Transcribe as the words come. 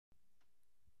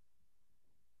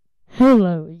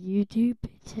Hello, YouTube.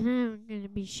 Today I'm going to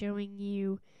be showing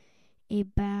you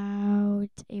about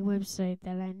a website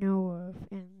that I know of,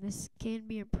 and this can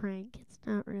be a prank. It's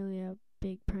not really a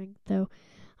big prank, though.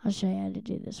 I'll show you how to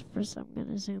do this. First, I'm going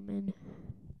to zoom in.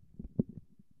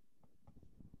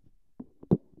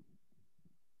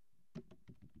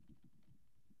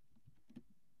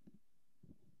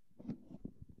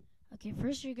 Okay,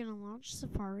 first you're going to launch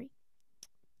Safari.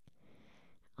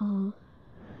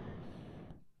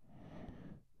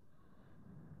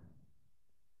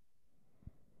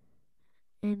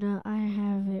 And I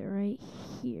have it right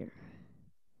here.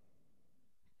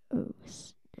 Oh,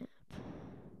 snap.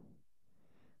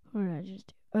 What did I just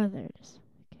do? Oh, there it is.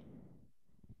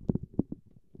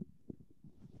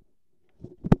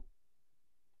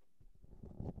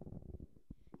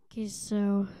 Okay,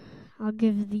 so I'll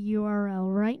give the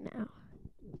URL right now.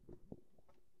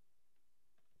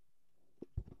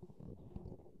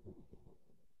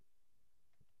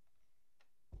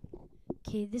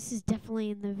 Okay, this is definitely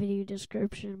in the video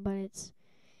description, but it's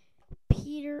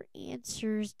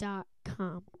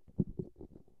peteranswers.com.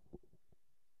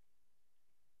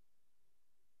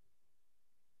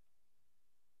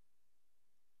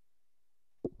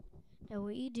 Now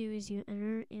what you do is you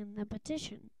enter in the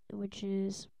petition, which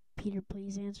is Peter,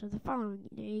 please answer the following.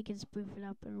 You can spoof it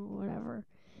up and whatever.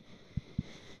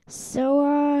 So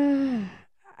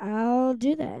I'll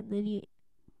do that, and then you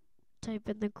type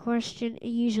in the question. It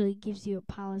usually gives you a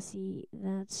policy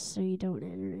that's so you don't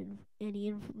enter in any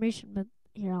information. But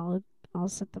here, I'll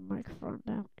set the microphone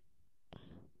down.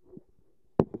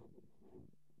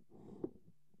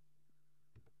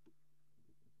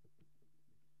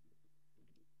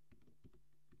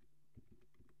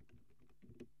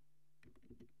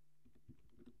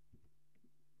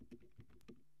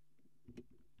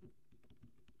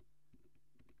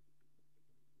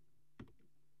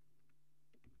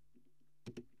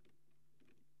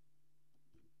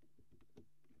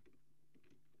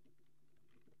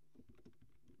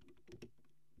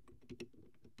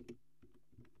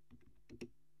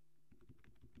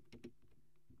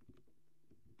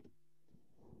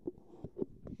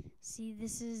 See,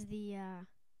 this is the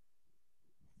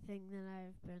thing that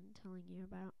I've been telling you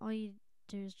about. All you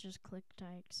do is just click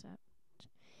I accept,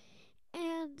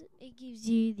 and it gives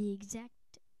you the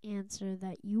exact answer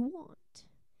that you want.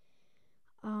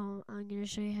 I'm going to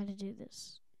show you how to do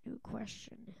this. New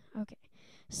question. Okay,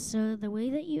 so the way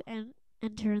that you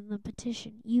enter in the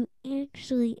petition, you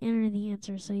actually enter the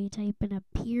answer. So you type in a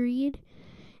period,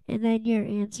 and then your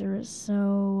answer.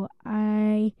 So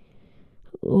I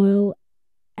will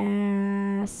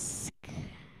ask,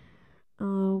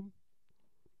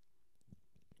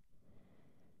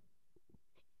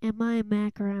 am I a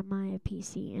Mac or am I a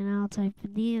PC? And I'll type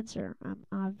in the answer. I'm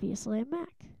obviously a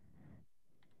Mac.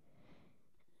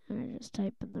 And I just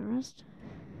type in the rest.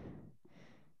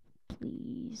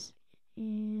 Please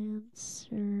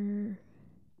answer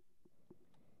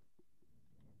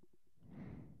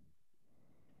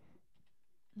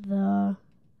the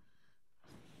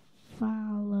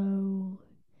following.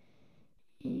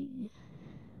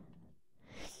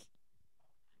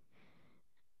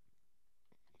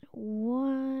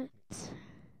 What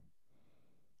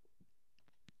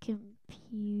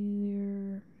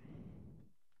computer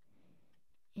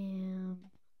am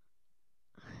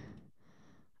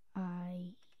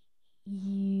I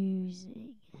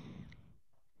using?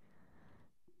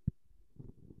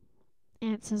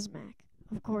 And it says Mac.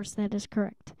 Of course, that is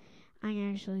correct. I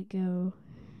can actually go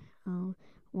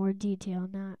more detail,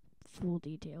 not full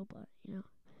detail, but you know.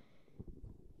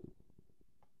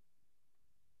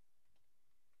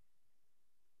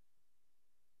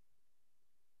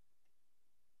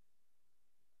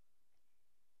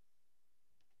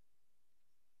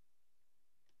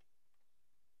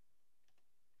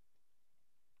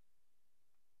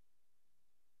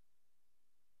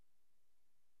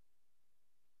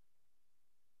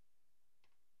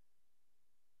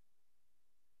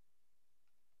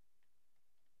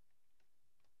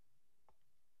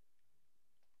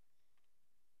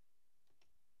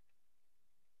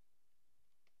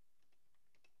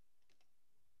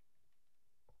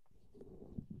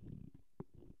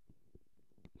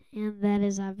 And that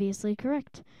is obviously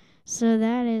correct. So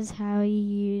that is how you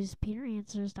use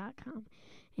peteranswers.com.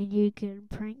 And you can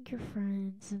prank your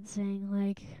friends and saying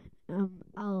like,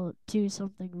 I'll do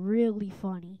something really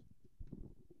funny.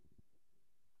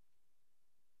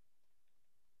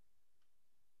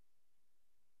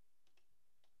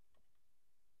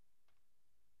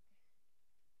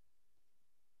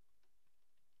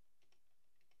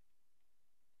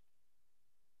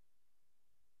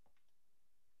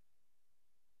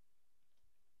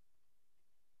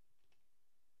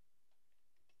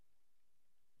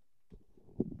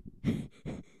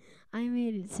 I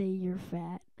made it say you're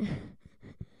fat. I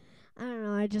don't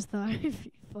know, I just thought it'd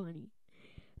be funny.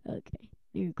 Okay,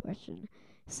 new question.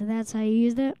 So that's how you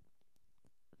use that.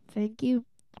 Thank you.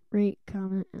 Rate,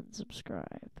 comment, and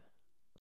subscribe.